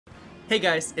Hey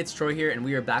guys, it's Troy here and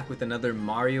we are back with another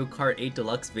Mario Kart 8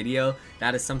 Deluxe video.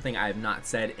 That is something I have not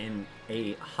said in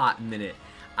a hot minute.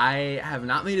 I have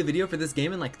not made a video for this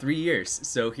game in like 3 years,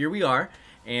 so here we are.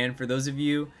 And for those of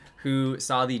you who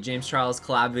saw the James Charles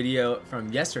collab video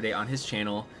from yesterday on his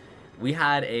channel, we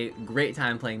had a great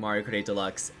time playing Mario Kart 8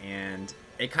 Deluxe and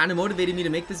it kind of motivated me to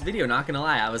make this video, not gonna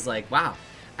lie. I was like, wow,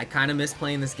 I kind of miss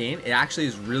playing this game. It actually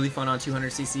is really fun on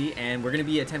 200cc, and we're going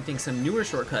to be attempting some newer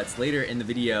shortcuts later in the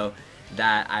video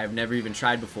that I've never even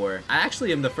tried before. I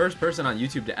actually am the first person on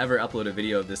YouTube to ever upload a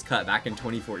video of this cut back in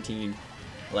 2014.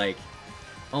 Like,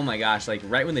 oh my gosh, like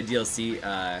right when the DLC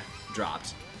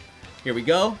dropped. Here we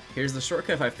go. Here's the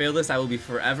shortcut. If I fail this, I will be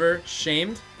forever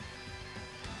shamed.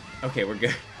 Okay, we're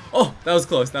good. Oh, that was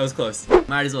close. That was close.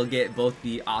 Might as well get both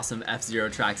the awesome F-Zero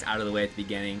tracks out of the way at the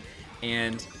beginning.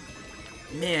 And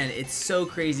man, it's so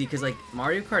crazy because like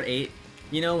Mario Kart 8,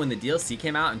 you know, when the DLC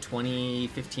came out in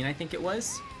 2015, I think it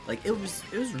was, like it was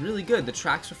really good. The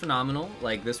tracks were phenomenal,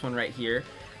 like this one right here,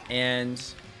 and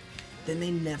then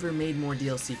they never made more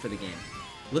DLC for the game.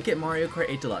 Look at Mario Kart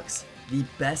 8 Deluxe, the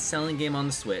best-selling game on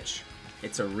the Switch.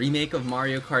 It's a remake of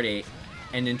Mario Kart 8,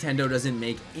 and Nintendo doesn't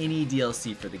make any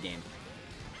DLC for the game.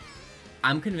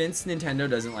 I'm convinced Nintendo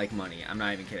doesn't like money. I'm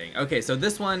not even kidding. Okay, so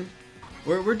this one,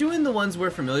 we're doing the ones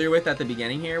we're familiar with at the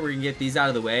beginning here. We're gonna get these out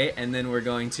of the way, and then we're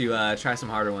going to try some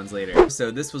harder ones later. So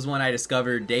this was one I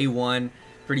discovered day one,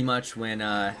 pretty much when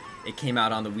it came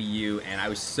out on the Wii U, and I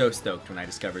was so stoked when I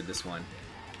discovered this one.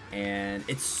 And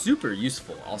it's super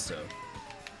useful also.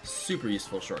 Super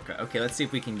useful shortcut. Okay, let's see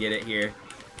if we can get it here.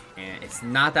 And it's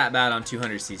not that bad on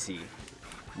 200cc.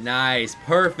 Nice,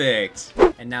 perfect.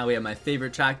 And now we have my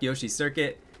favorite track, Yoshi's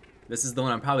Circuit. This is the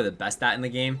one I'm probably the best at in the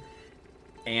game.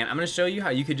 And I'm going to show you how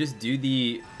you could just do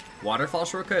the waterfall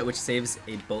shortcut, which saves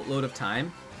a boatload of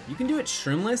time. You can do it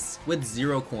shroomless with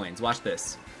 0 coins. Watch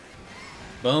this.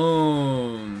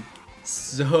 Boom.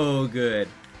 So good.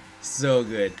 So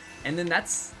good. And then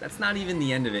that's not even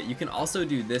the end of it. You can also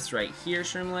do this right here,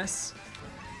 shroomless.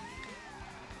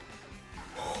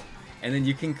 And then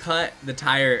you can cut the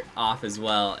tire off as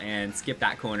well and skip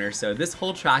that corner. So this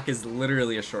whole track is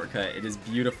literally a shortcut. It is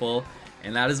beautiful.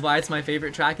 And that is why it's my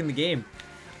favorite track in the game.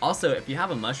 Also, if you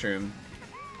have a mushroom,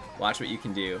 watch what you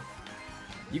can do.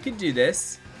 You could do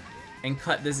this and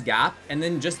cut this gap and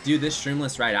then just do this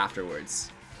shroomless right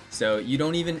afterwards. So you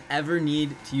don't even ever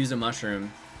need to use a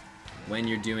mushroom when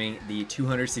you're doing the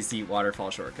 200cc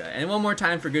waterfall shortcut. And one more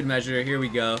time for good measure, here we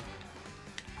go.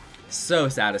 So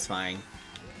satisfying.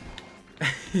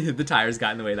 The tires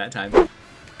got in the way that time.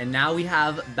 And now we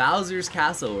have Bowser's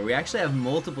Castle, where we actually have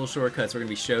multiple shortcuts we're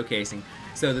going to be showcasing.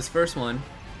 So this first one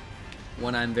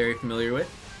I'm very familiar with,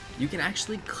 you can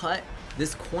actually cut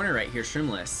this corner right here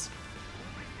shroomless.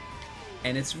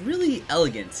 And it's really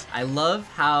elegant. I love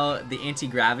how the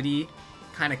anti-gravity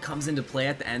kind of comes into play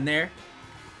at the end there,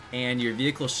 and your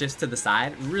vehicle shifts to the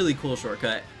side. Really cool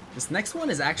shortcut. This next one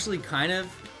is actually kind of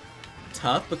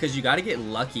tough because you got to get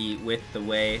lucky with the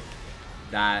way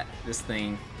that this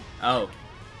thing... Oh,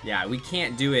 yeah, we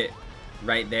can't do it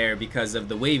right there because of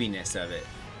the waviness of it.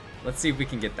 Let's see if we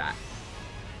can get that.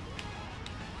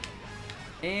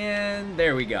 And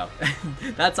there we go.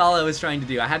 That's all I was trying to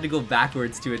do. I had to go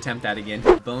backwards to attempt that again.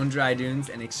 Bone Dry Dunes,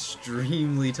 an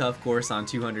extremely tough course on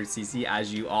 200cc,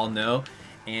 as you all know.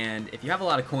 And if you have a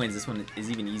lot of coins, this one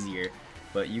is even easier.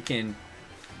 But you can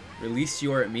release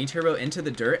your mini turbo into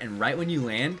the dirt, and right when you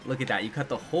land, look at that, you cut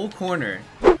the whole corner.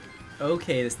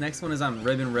 Okay, this next one is on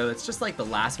Ribbon Road. It's just like the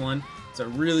last one. It's a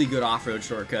really good off-road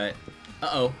shortcut.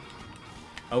 Uh-oh.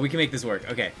 Oh, we can make this work.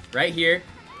 Okay, right here.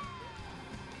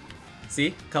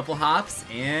 See, couple hops,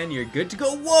 and you're good to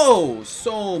go. Whoa,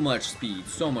 so much speed,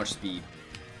 so much speed.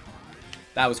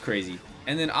 That was crazy.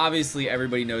 And then obviously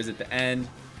everybody knows at the end,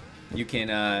 you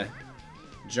can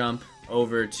jump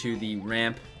over to the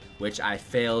ramp, which I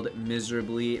failed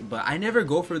miserably, but I never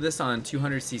go for this on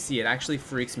 200cc. It actually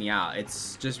freaks me out.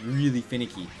 It's just really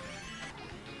finicky.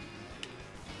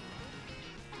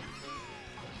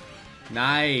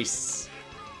 Nice.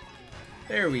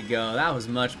 There we go. That was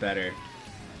much better.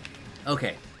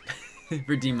 Okay,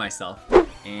 redeem myself.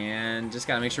 And just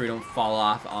gotta make sure we don't fall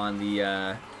off on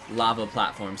the lava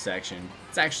platform section.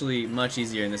 It's actually much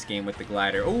easier in this game with the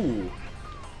glider. Ooh,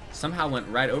 somehow went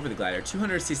right over the glider.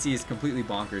 200cc is completely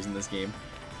bonkers in this game.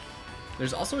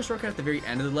 There's also a shortcut at the very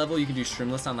end of the level. You can do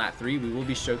shroomless on lap 3. We will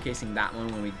be showcasing that one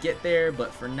when we get there,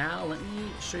 but for now, let me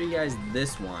show you guys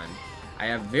this one. I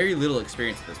have very little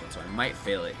experience with this one, so I might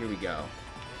fail it. Here we go.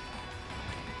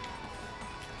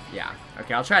 Yeah,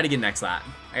 okay, I'll try it again next lap.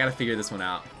 I gotta figure this one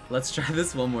out. Let's try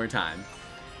this one more time.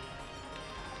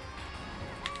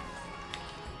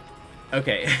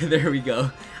 Okay, there we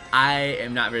go. I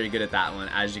am not very good at that one,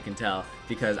 as you can tell,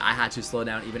 because I had to slow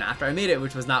down even after I made it,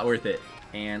 which was not worth it.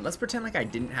 And let's pretend like I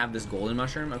didn't have this golden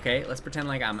mushroom, okay? Let's pretend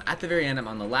like I'm at the very end, I'm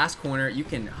on the last corner. You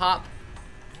can hop,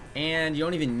 and you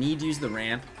don't even need to use the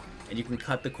ramp, and you can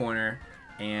cut the corner,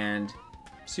 and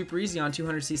super easy on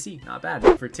 200cc, not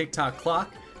bad. For TikTok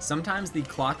clock, sometimes the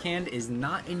clock hand is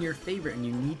not in your favor, and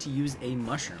you need to use a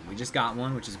mushroom. We just got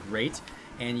one, which is great,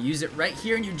 and you use it right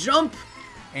here, and you jump!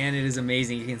 And it is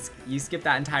amazing. You skip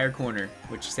that entire corner,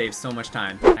 which saves so much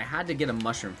time. I had to get a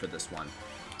mushroom for this one.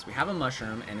 So we have a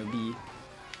mushroom, and it would be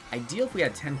ideal if we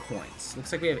had 10 coins.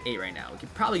 Looks like we have 8 right now. We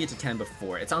could probably get to 10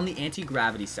 before. It's on the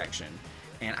anti-gravity section,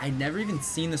 and I'd never even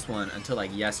seen this one until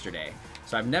like yesterday.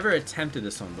 So I've never attempted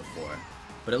this one before,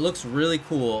 but it looks really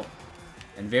cool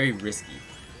and very risky.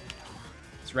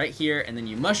 It's right here, and then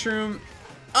you mushroom.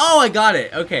 Oh, I got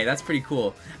it. Okay, that's pretty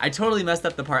cool. I totally messed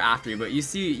up the part after, but you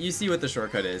see what the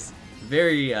shortcut is.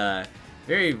 Very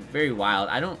very wild.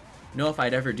 I don't know if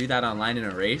I'd ever do that online in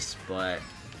a race, but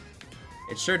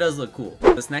it sure does look cool.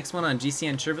 This next one on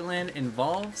GCN Turbulent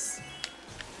involves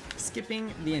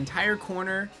skipping the entire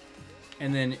corner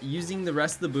and then using the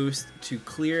rest of the boost to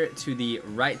clear it to the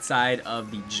right side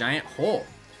of the giant hole.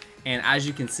 And as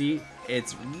you can see,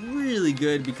 it's really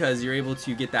good because you're able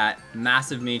to get that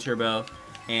massive mini turbo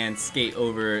and skate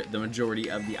over the majority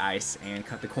of the ice and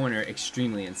cut the corner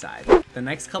extremely inside. The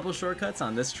next couple shortcuts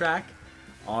on this track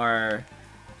are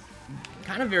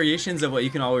kind of variations of what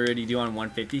you can already do on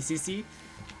 150cc.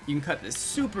 You can cut this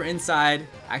super inside,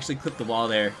 actually clip the wall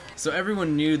there. So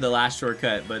everyone knew the last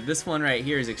shortcut, but this one right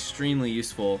here is extremely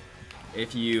useful.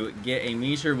 If you get a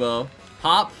mini turbo,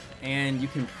 hop, and you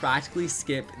can practically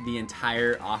skip the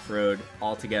entire off-road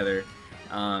altogether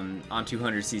on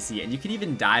 200cc. And you could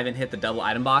even dive and hit the double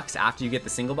item box after you get the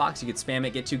single box. You could spam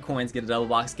it, get 2 coins, get a double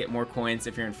box, get more coins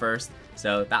if you're in first.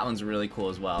 So that one's really cool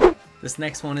as well. This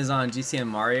next one is on GCN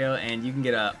Mario, and you can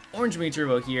get a orange mini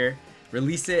turbo here,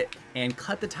 release it, and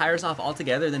cut the tires off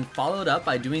altogether, then follow it up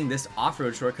by doing this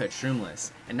off-road shortcut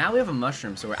shroomless. And now we have a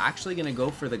mushroom, so we're actually gonna go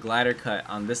for the glider cut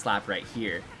on this lap right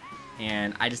here.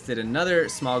 And I just did another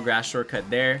small grass shortcut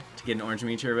there to get an orange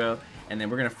mini turbo, and then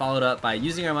we're gonna follow it up by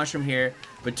using our mushroom here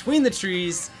between the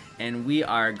trees, and we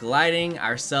are gliding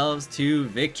ourselves to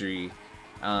victory.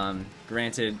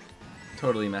 Granted,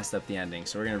 totally messed up the ending,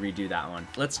 so we're gonna redo that one.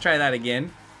 Let's try that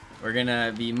again. We're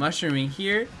gonna be mushrooming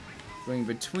here, going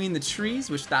between the trees,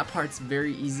 which that part's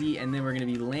very easy, and then we're gonna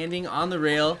be landing on the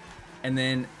rail and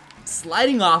then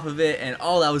sliding off of it, and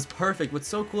oh, that was perfect. What's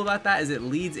so cool about that is it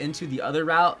leads into the other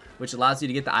route, which allows you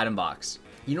to get the item box.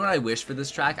 You know what I wish for this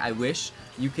track? I wish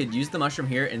you could use the mushroom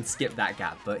here and skip that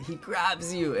gap, but he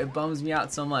grabs you. It bums me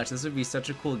out so much. This would be such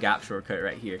a cool gap shortcut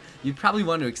right here. You'd probably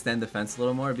want to extend the fence a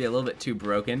little more. It'd be a little bit too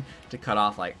broken to cut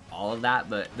off like all of that,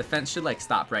 but the fence should like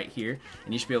stop right here,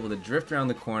 and you should be able to drift around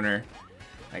the corner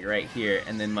like right here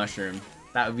and then mushroom.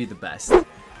 That would be the best.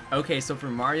 Okay, so for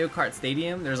Mario Kart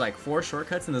Stadium, there's like 4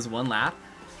 shortcuts in this one lap.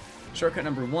 Shortcut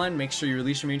number 1, make sure you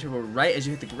release your mini turbo right as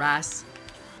you hit the grass.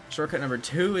 Shortcut number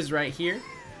 2 is right here.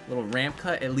 Little ramp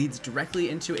cut. It leads directly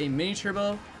into a mini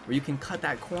turbo where you can cut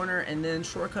that corner. And then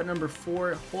shortcut number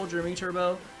 4, hold your mini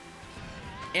turbo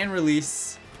and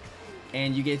release,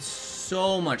 and you get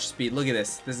so much speed. Look at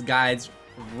this. This guides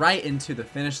right into the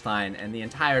finish line, and the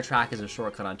entire track is a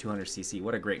shortcut on 200cc.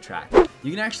 What a great track.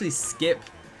 You can actually skip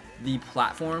the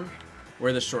platform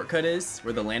where the shortcut is,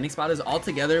 where the landing spot is,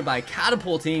 altogether by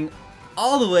catapulting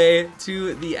all the way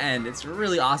to the end. It's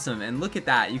really awesome, and look at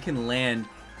that. You can land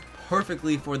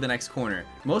perfectly for the next corner.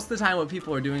 Most of the time what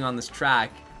people are doing on this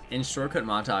track in shortcut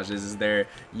montages is they're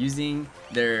using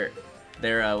their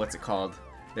what's it called?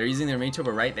 They're using their mini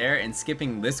turbo right there and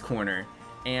skipping this corner.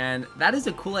 And that is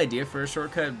a cool idea for a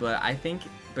shortcut, but I think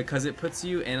because it puts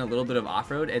you in a little bit of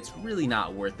off-road, it's really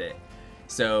not worth it.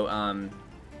 So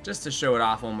just to show it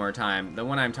off one more time, the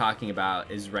one I'm talking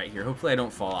about is right here. Hopefully I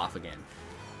don't fall off again.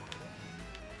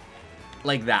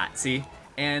 Like that, see?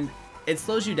 And it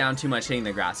slows you down too much hitting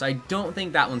the grass. So I don't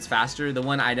think that one's faster. The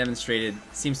one I demonstrated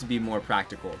seems to be more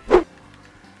practical.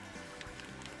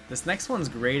 This next one's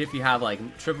great if you have like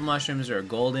triple mushrooms or a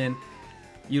golden.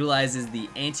 Utilizes the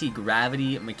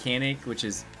anti-gravity mechanic, which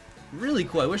is really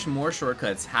cool. I wish more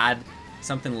shortcuts had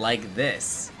something like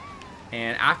this.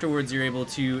 And afterwards you're able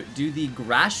to do the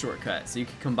grass shortcut. So you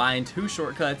can combine 2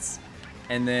 shortcuts,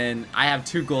 and then I have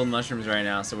 2 golden mushrooms right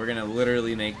now, so we're gonna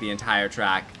literally make the entire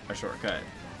track a shortcut,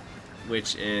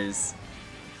 which is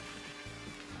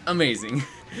amazing.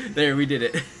 There, we did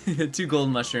it. 2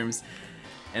 golden mushrooms,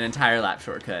 an entire lap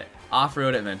shortcut.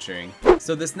 Off-road adventuring.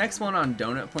 So this next one on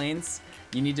donut plains,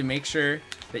 you need to make sure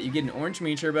that you get an orange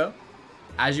mini turbo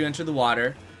as you enter the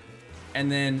water,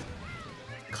 and then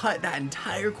cut that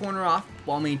entire corner off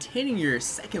while maintaining your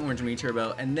second orange mini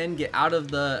turbo, and then get out of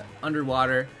the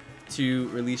underwater to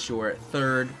release your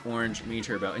third orange mini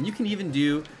turbo. And you can even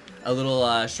do a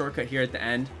little shortcut here at the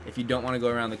end if you don't want to go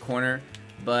around the corner,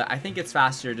 but I think it's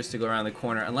faster just to go around the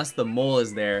corner unless the mole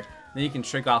is there. Then you can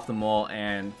trick off the mole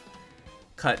and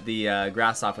cut the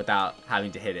grass off without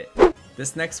having to hit it.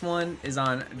 This next one is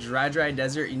on Dry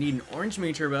Desert. You need an orange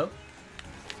mini turbo.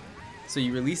 So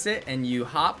you release it and you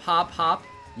hop, hop, hop,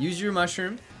 use your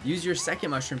mushroom, use your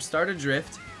second mushroom, start a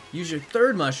drift, use your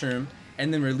third mushroom,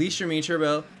 and then release your mini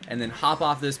turbo, and then hop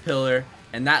off this pillar,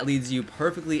 and that leads you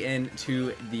perfectly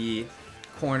into the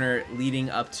corner leading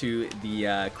up to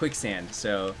the quicksand.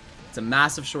 So it's a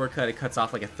massive shortcut. It cuts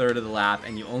off like a third of the lap,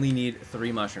 and you only need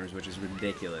 3 mushrooms, which is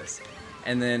ridiculous.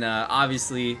 And then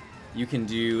obviously you can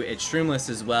do it shroomless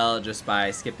as well just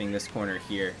by skipping this corner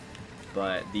here.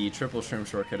 But the triple shroom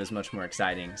shortcut is much more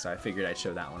exciting, so I figured I'd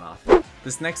show that one off.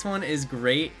 This next one is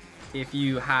great if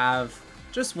you have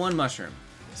just 1 mushroom.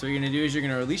 So what you're going to do is you're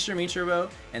going to release your mini turbo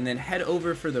and then head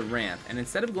over for the ramp. And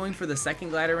instead of going for the second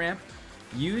glider ramp,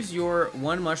 use your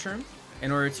 1 mushroom in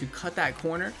order to cut that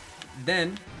corner.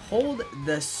 Then hold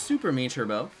the super mini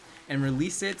turbo and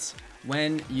release it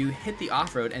when you hit the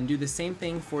off-road, and do the same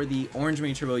thing for the orange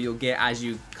mini turbo you'll get as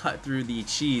you cut through the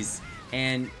cheese.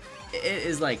 And it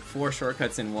is like 4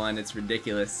 shortcuts in one. It's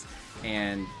ridiculous,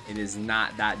 and it is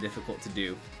not that difficult to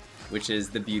do, which is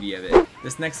the beauty of it.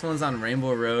 This next one's on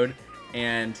Rainbow Road,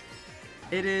 and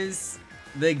it is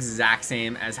the exact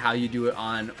same as how you do it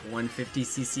on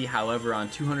 150cc. However, on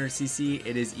 200cc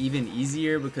it is even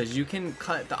easier because you can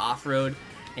cut the off-road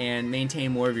and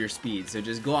maintain more of your speed. So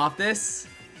just go off this,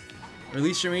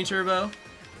 release your mini turbo,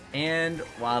 and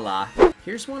voila.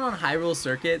 Here's one on Hyrule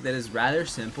Circuit that is rather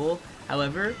simple.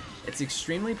 However, it's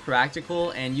extremely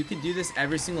practical, and you can do this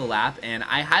every single lap, and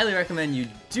I highly recommend you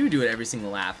do it every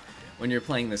single lap when you're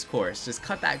playing this course. Just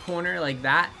cut that corner like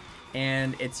that,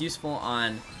 and it's useful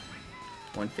on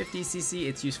 150cc,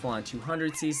 it's useful on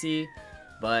 200cc,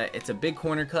 but it's a big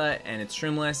corner cut and it's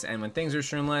shroomless, and when things are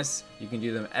shroomless, you can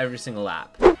do them every single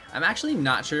lap. I'm actually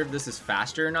not sure if this is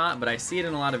faster or not, but I see it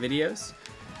in a lot of videos.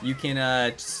 You can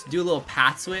just do a little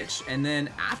path switch, and then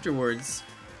afterwards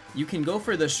you can go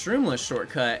for the shroomless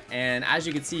shortcut, and as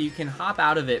you can see, you can hop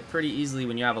out of it pretty easily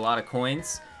when you have a lot of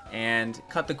coins, and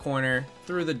cut the corner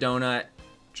through the donut,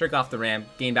 trick off the ramp,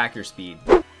 gain back your speed.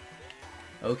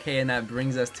 Okay, and that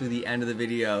brings us to the end of the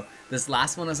video. This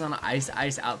last one is on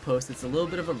Ice Outpost. It's a little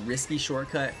bit of a risky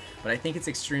shortcut, but I think it's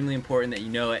extremely important that you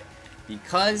know it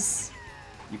because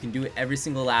you can do it every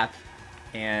single lap,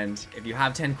 and if you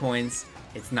have 10 coins,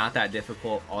 it's not that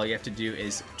difficult. All you have to do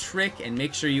is trick and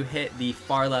make sure you hit the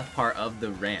far left part of the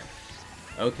ramp.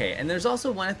 Okay, and there's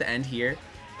also one at the end here,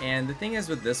 and the thing is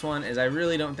with this one is I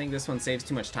really don't think this one saves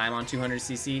too much time on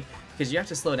 200cc because you have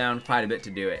to slow down quite a bit to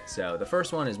do it. So the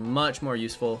first one is much more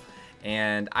useful,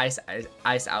 and Ice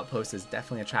Outpost is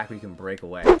definitely a track where you can break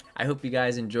away. I hope you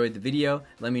guys enjoyed the video.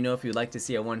 Let me know if you'd like to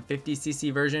see a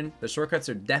 150cc version. The shortcuts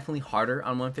are definitely harder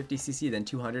on 150cc than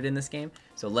 200 in this game,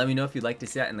 so let me know if you'd like to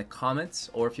see that in the comments,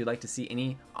 or if you'd like to see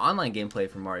any online gameplay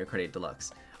from Mario Kart 8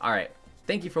 Deluxe. Alright,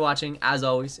 thank you for watching. As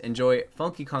always, enjoy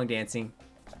Funky Kong dancing,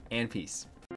 and peace.